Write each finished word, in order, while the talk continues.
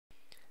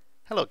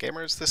Hello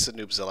gamers, this is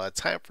Noobzilla.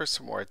 Time for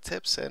some more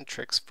tips and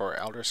tricks for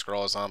Elder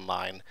Scrolls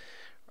Online.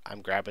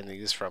 I'm grabbing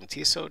these from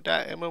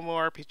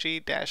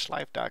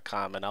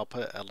tiso.mmorpg-life.com and I'll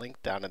put a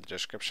link down in the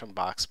description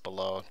box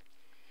below.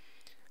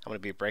 I'm going to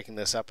be breaking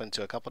this up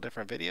into a couple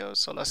different videos,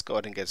 so let's go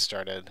ahead and get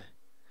started.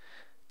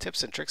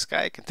 Tips and Tricks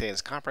Guide contains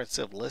a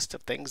comprehensive list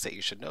of things that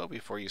you should know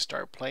before you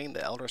start playing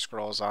the Elder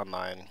Scrolls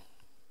Online.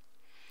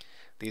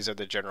 These are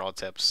the general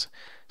tips.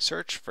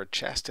 Search for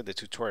chests in the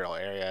tutorial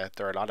area.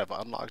 There are a lot of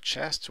unlocked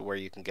chests where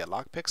you can get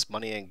lockpicks,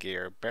 money and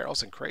gear,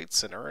 barrels and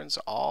crates and urns,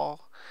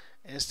 all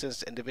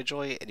instanced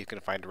individually, and you can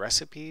find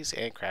recipes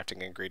and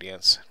crafting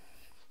ingredients.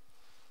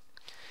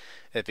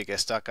 If you get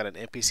stuck on an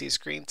NPC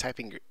screen,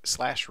 typing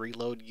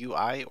 /reload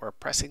UI or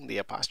pressing the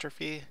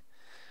apostrophe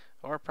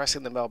or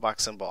pressing the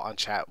mailbox symbol on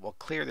chat will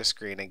clear the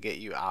screen and get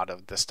you out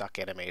of the stuck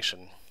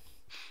animation.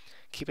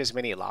 Keep as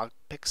many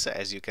lockpicks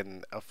as you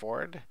can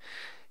afford.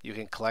 You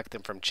can collect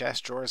them from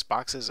chests, drawers,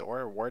 boxes,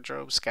 or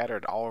wardrobes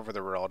scattered all over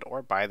the world,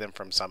 or buy them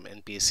from some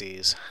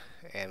NPCs.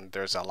 And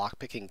there's a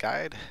lockpicking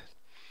guide,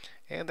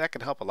 and that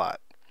can help a lot.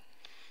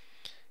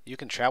 You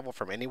can travel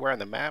from anywhere on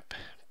the map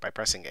by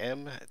pressing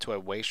M to a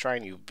way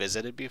shrine you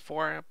visited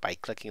before by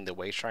clicking the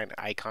way shrine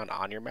icon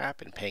on your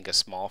map and paying a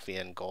small fee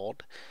in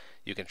gold.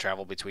 You can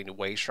travel between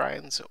way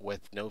shrines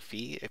with no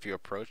fee if you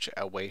approach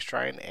a way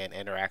shrine and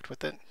interact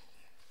with it.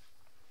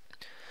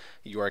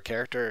 Your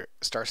character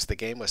starts the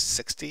game with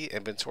 60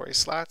 inventory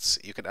slots.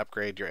 You can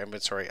upgrade your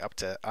inventory up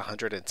to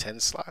 110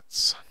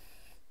 slots.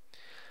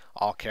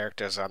 All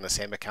characters on the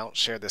same account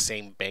share the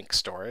same bank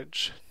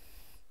storage.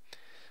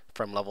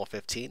 From level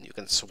 15, you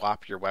can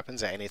swap your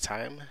weapons at any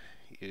time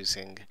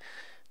using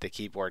the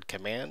keyboard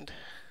command.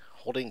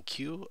 Holding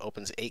Q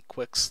opens 8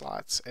 quick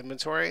slots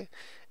inventory.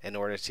 In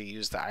order to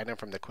use the item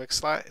from the quick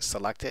slot,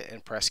 select it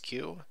and press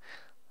Q.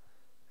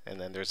 And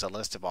then there's a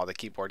list of all the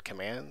keyboard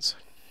commands.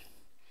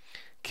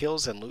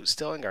 Kills and loot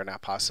stealing are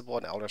not possible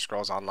in Elder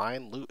Scrolls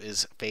Online. Loot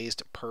is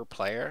phased per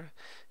player.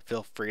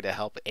 Feel free to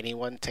help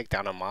anyone take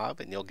down a mob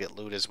and you'll get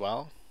loot as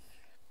well.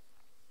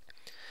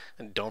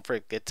 And don't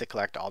forget to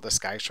collect all the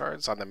sky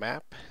shards on the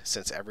map,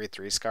 since every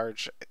 3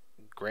 shards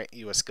grant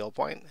you a skill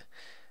point.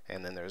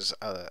 And then there's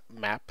a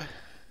map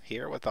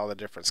here with all the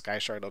different sky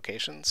shard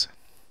locations.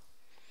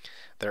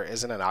 There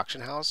isn't an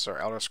auction house or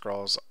Elder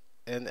Scrolls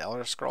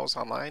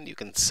Online. You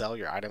can sell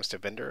your items to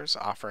vendors,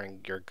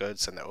 offering your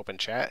goods in the open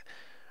chat,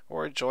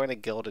 or join a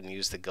guild and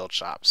use the guild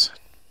shops.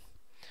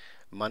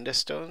 Mundus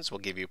stones will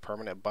give you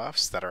permanent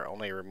buffs that are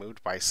only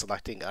removed by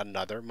selecting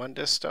another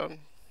Mundus stone.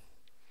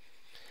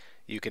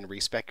 You can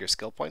respec your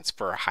skill points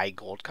for a high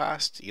gold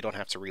cost. You don't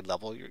have to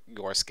re-level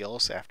your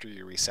skills after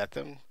you reset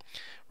them.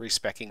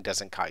 Respecking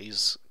doesn't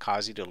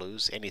cause you to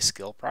lose any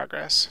skill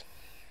progress.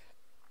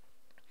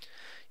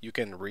 You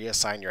can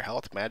reassign your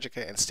health,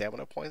 magicka, and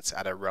stamina points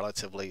at a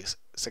relatively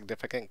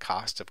significant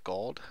cost of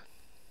gold.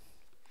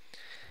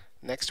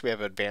 Next, we have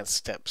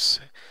advanced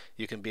tips.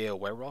 You can be a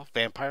werewolf,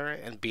 vampire,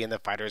 and be in the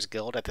Fighters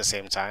Guild at the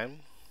same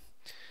time.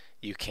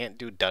 You can't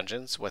do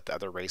dungeons with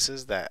other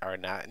races that are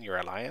not in your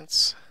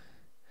alliance.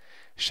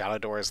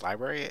 Shadowdoor's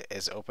library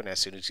is open as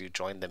soon as you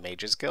join the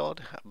Mages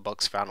Guild.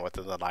 Books found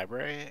within the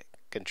library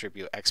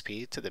contribute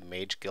XP to the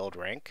Mage Guild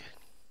rank.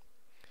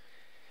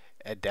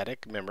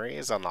 Eidetic memory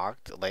is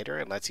unlocked later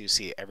and lets you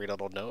see every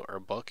little note or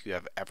book you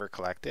have ever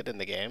collected in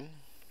the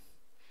game.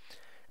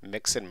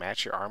 Mix and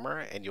match your armor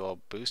and you will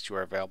boost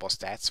your available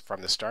stats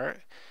from the start.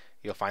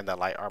 You'll find that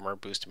light armor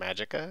boosts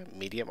magicka,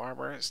 medium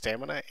armor,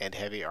 stamina, and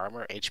heavy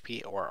armor,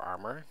 HP or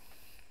armor.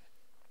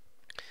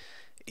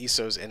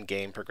 ESO's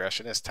in-game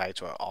progression is tied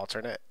to an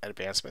alternate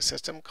advancement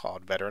system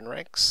called Veteran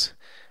Ranks.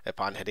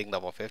 Upon hitting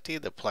level 50,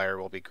 the player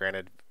will be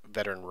granted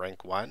Veteran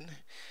Rank 1.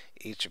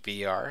 Each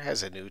VR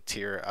has a new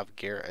tier of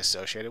gear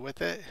associated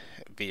with it.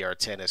 VR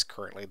 10 is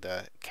currently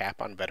the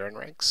cap on Veteran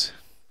Ranks.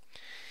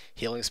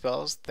 Healing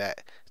spells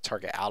that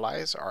target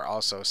allies are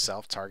also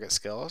self-target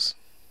skills.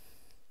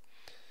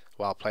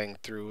 While playing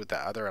through the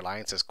other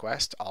alliance's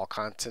quest, all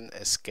content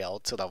is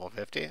scaled to level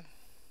 50.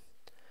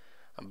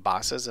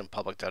 Bosses in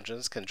public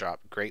dungeons can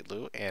drop great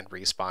loot and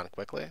respawn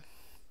quickly.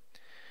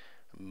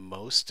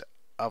 Most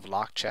of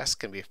locked chests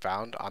can be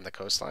found on the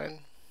coastline.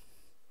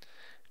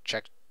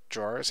 Check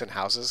drawers and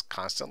houses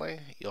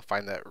constantly. You'll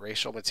find the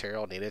racial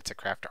material needed to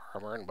craft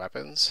armor and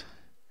weapons.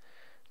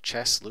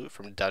 Chest loot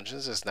from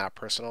dungeons is not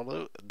personal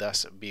loot,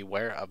 thus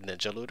beware of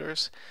ninja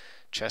looters.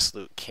 Chest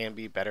loot can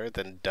be better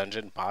than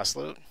dungeon boss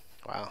loot.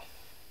 Wow.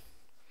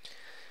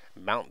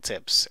 Mount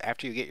tips.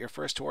 After you get your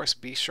first horse,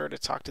 be sure to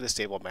talk to the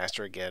stable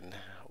master again.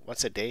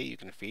 Once a day you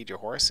can feed your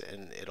horse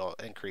and it'll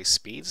increase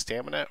speed,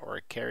 stamina, or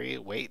carry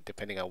weight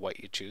depending on what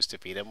you choose to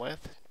feed him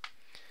with.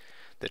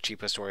 The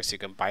cheapest horse you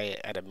can buy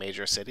at a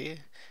major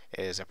city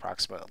is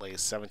approximately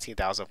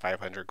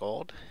 17,500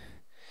 gold.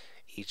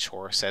 Each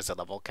horse has a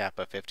level cap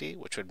of 50,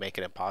 which would make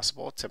it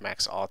impossible to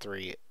max all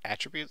 3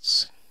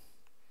 attributes.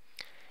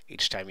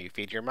 Each time you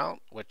feed your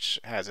mount, which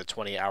has a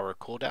 20-hour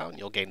cooldown,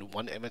 you'll gain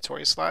 1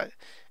 inventory slot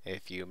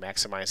if you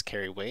maximize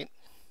carry weight.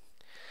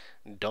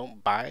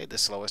 Don't buy the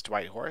slowest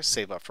white horse,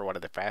 save up for one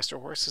of the faster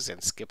horses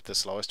and skip the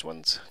slowest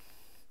ones.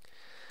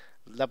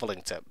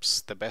 Leveling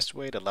tips. The best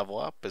way to level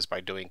up is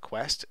by doing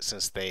quests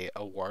since they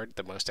award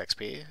the most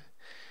XP.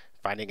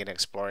 Finding and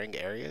exploring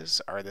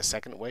areas are the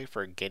second way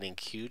for gaining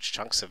huge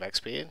chunks of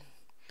XP.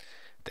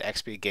 The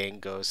XP gain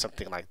goes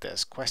something like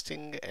this: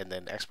 questing, and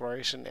then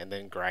exploration, and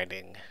then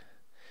grinding.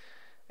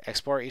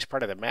 Explore each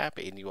part of the map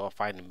and you will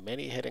find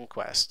many hidden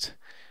quests.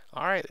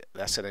 Alright,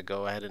 that's going to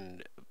go ahead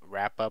and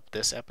wrap up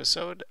this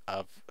episode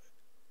of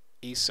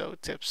ESO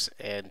tips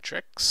and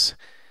tricks.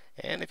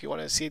 And if you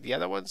want to see the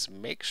other ones,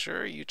 make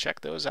sure you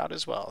check those out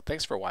as well.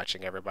 Thanks for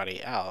watching,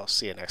 everybody. I'll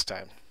see you next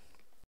time.